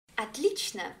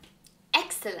Отлично.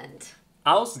 Excellent.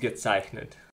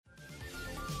 Ausgezeichnet.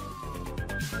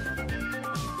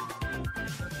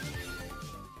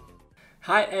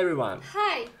 Hi everyone!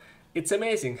 Hi. It's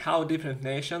amazing how different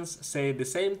nations say the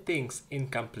same things in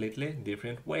completely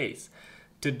different ways.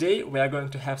 Today we are going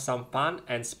to have some fun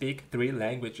and speak three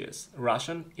languages: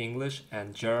 Russian, English,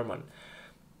 and German.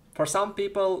 For some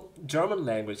people, German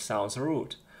language sounds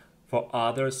rude. For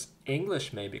others,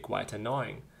 English may be quite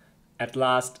annoying. At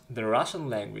last, the Russian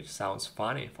language sounds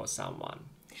funny for someone.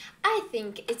 I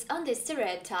think it's only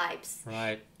stereotypes.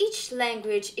 Right. Each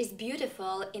language is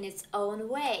beautiful in its own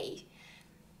way.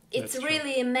 It's That's true.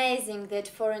 really amazing that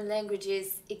foreign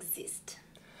languages exist.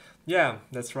 Yeah,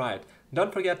 that's right.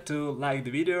 Don't forget to like the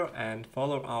video and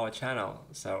follow our channel.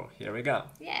 So here we go.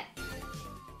 Yeah.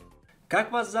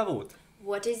 Как вас зовут?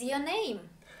 What is your name?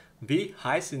 Wie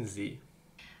heißen Sie?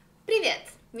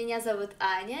 Привет! Меня зовут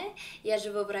Аня, я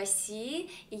живу в России,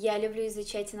 и я люблю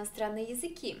изучать иностранные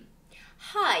языки.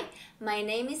 Hi, my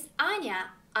name is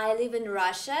Anya. I live in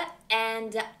Russia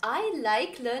and I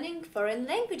like learning foreign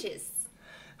languages.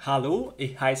 Hallo,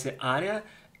 ich heiße Anja,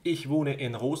 ich wohne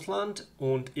in Russland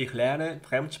und ich lerne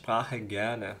Fremdsprache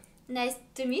gerne. Nice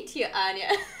to meet you, Anya.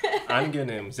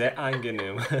 Angenehm, sehr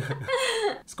angenehm.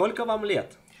 Сколько вам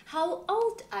лет? How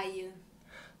old are you?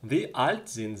 Wie alt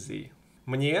sind Sie?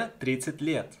 Мне 30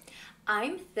 лет.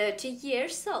 I'm 30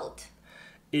 years old.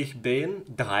 Ich bin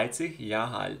 30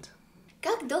 Jahre alt.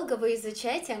 Как долго вы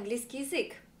изучаете английский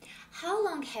язык? How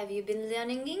long have you been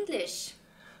learning English?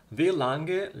 Wie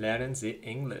lange lernen Sie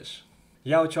Englisch?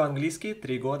 Я учу английский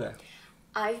 3 года.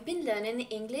 I've been learning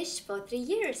English for 3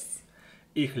 years.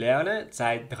 Ich lerne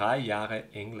seit 3 Jahren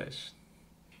Englisch.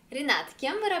 Ренат,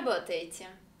 кем вы работаете?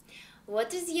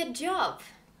 What is your job?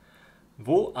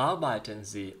 Wo arbeiten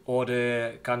Sie?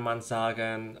 Oder kann man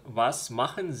sagen, was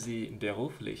machen Sie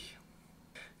beruflich?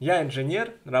 Я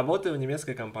инженер, работаю в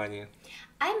немецкой компании.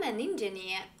 I'm an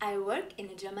engineer. I work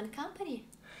in a German company.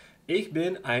 Ich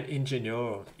bin ein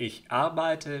Ingenieur. Ich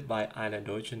arbeite bei einer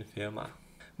deutschen Firma.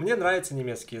 Мне нравится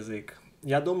немецкий язык.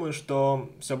 Я думаю, что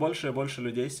все больше и больше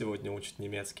людей сегодня учат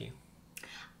немецкий.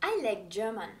 I like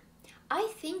German. I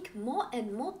think more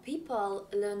and more people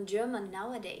learn German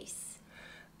nowadays.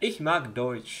 Ich mag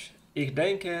Deutsch. Ich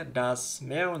denke, dass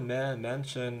mehr und mehr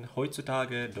Menschen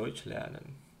heutzutage Deutsch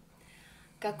lernen.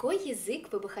 Какой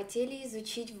язык вы бы хотели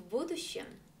изучить в будущем?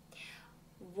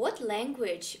 What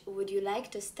language would you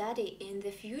like to study in the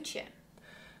future?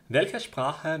 Welche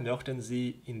Sprache möchten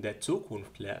Sie in der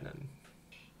Zukunft lernen?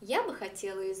 Я бы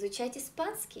хотела изучать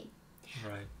испанский.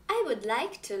 Right. I would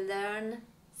like to learn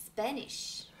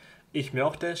Spanish. Ich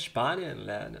möchte Spanien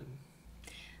lernen.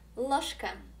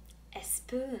 Ложка, a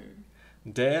spoon.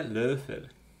 Der Löffel.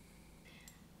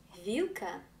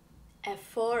 Вилка, a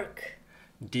fork.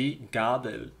 Die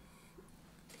Gabel.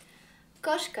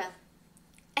 Кошка,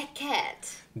 a cat.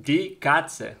 Die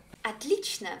Katze.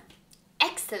 Отлично,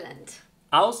 excellent.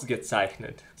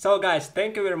 Ausgezeichnet. So guys,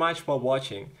 thank you very much for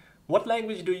watching. What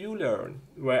language do you learn?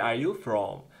 Where are you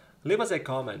from? Leave us a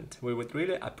comment. We would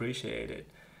really appreciate it.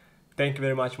 Thank you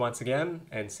very much once again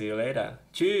and see you later.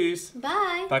 Tschüss.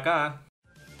 Bye. Пока.